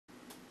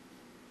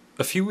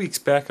A few weeks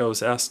back I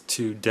was asked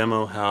to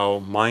demo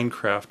how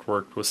Minecraft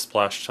worked with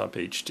Splashtop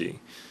HD.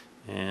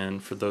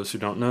 And for those who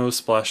don't know,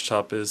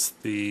 Splashtop is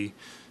the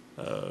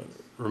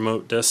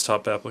remote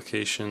desktop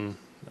application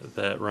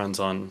that runs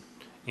on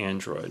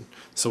Android.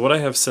 So what I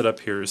have set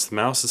up here is the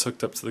mouse is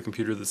hooked up to the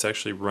computer that's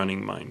actually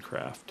running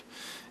Minecraft.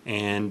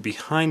 And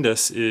behind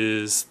us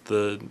is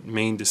the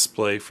main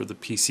display for the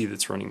PC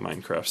that's running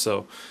Minecraft.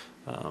 So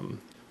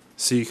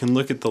you can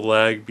look at the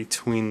lag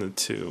between the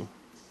two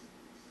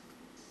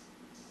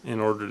in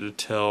order to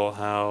tell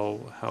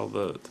how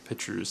the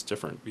picture is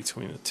different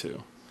between the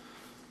two.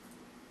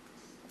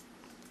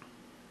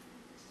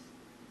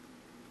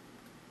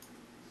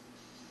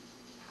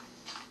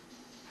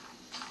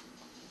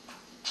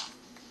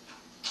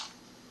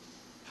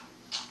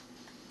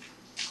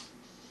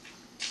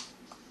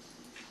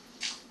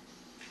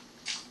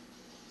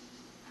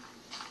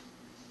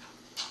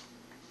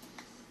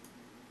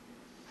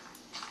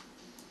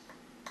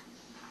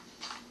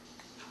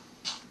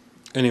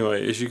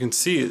 Anyway, as you can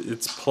see,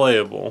 it's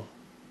playable.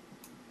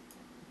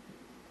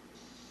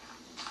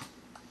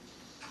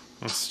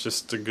 It's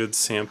just a good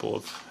sample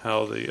of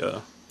how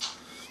the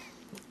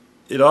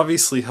it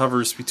obviously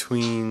hovers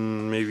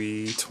between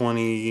maybe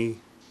 20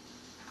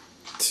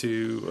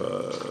 to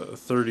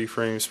 30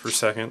 frames per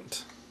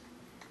second,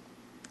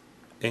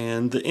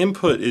 and the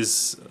input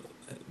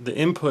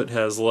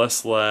has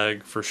less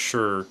lag for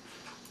sure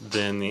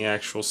than the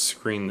actual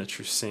screen that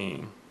you're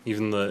seeing.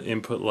 Even the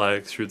input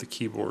lag through the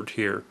keyboard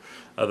here.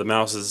 The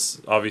mouse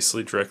is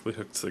obviously directly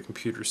hooked to the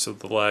computer, so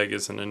the lag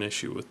isn't an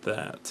issue with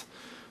that.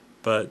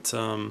 But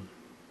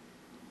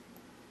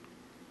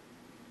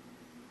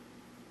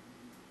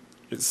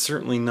it's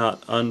certainly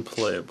not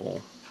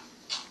unplayable.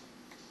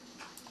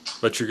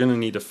 But you're going to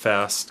need a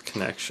fast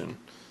connection.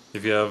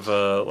 If you have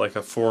like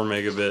a 4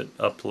 megabit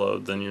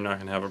upload, then you're not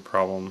going to have a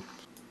problem.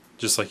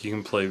 Just like you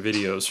can play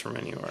videos from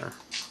anywhere.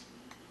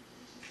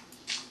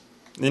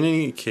 In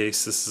any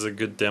case, this is a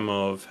good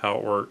demo of how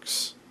it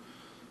works,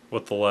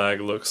 what the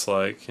lag looks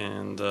like,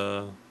 and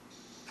I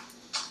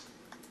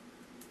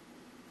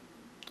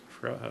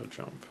forgot how to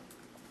jump.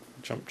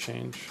 Jump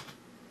change?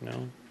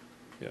 No?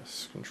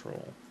 Yes,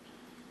 control.